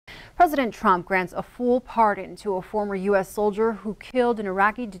President Trump grants a full pardon to a former U.S. soldier who killed an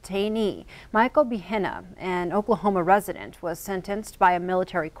Iraqi detainee. Michael Behena, an Oklahoma resident, was sentenced by a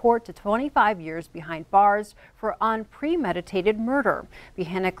military court to 25 years behind bars for unpremeditated murder.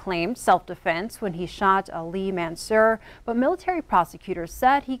 Behena claimed self-defense when he shot Ali Mansour, but military prosecutors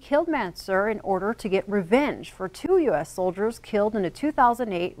said he killed Mansour in order to get revenge for two U.S. soldiers killed in a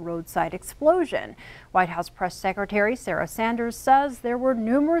 2008 roadside explosion. White House Press Secretary Sarah Sanders says there were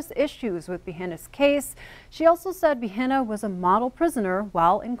numerous issues with Behena's case. She also said Behena was a model prisoner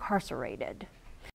while incarcerated.